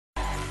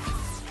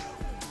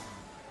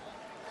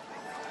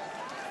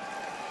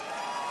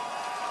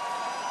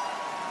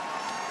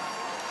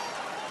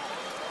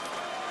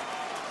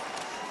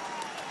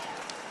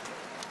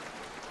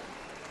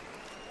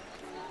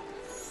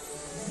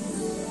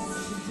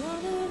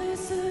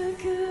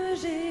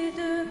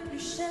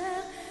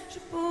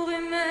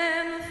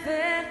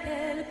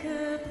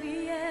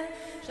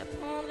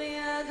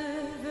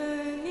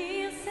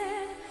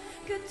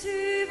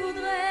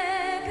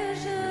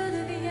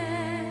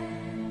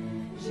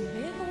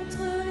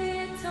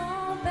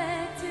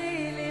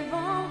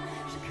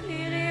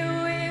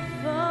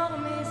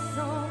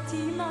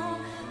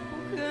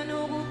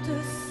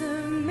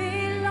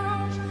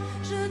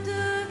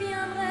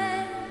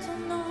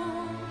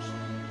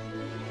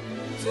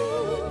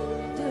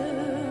tout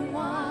de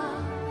moi.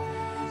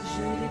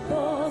 Je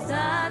dépose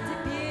à tes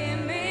pieds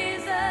mes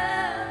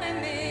heures et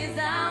mes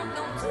armes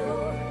quand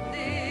tout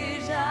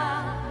déjà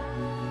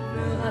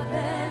me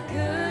rappelle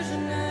que je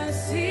ne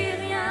suis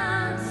rien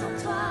sans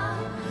toi.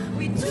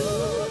 Oui,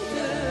 tout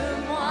de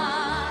moi.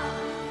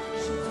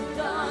 Je te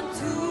donne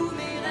tous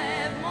mes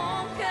rêves, mon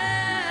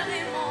cœur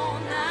et mon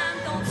âme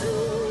quand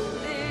tout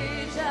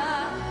déjà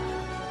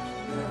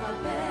me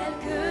rappelle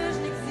que je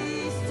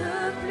n'existe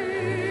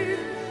plus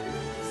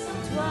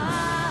sans toi.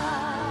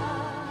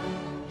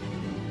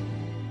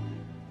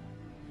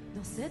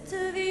 Dans cette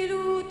ville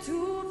où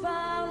tout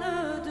parle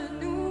de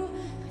nous,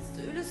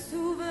 reste le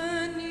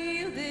souvenir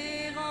des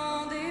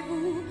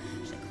rendez-vous.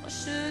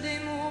 J'accroche des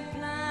mots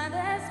pleins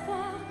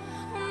d'espoir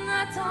en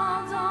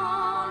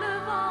attendant le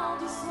vent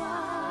du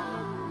soir.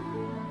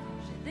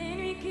 J'ai des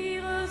nuits qui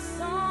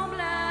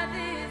ressemblent à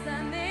des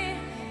années.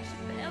 J'ai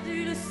perdu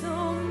le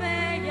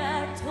sommeil à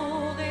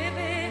trop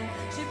rêver.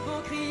 J'ai beau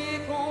crier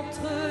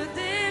contre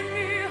des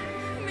murs,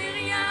 mais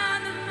rien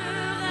ne me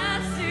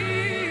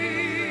rassure.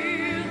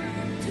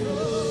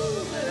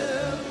 Tout de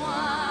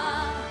moi,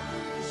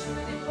 je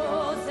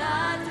dépose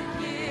à tes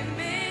pieds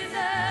mes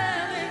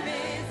heures et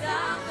mes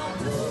armes quand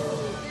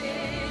tout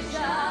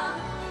déjà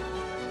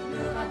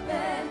me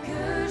rappelle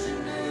que je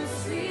ne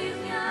suis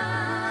rien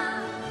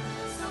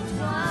sans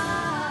toi.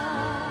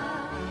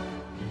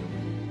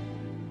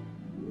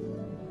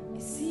 Et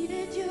si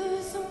les dieux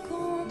sont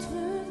contre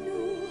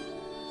nous,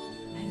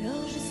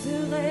 alors je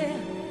serai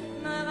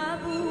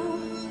marabout.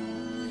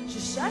 Je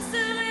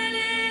chasserai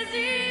les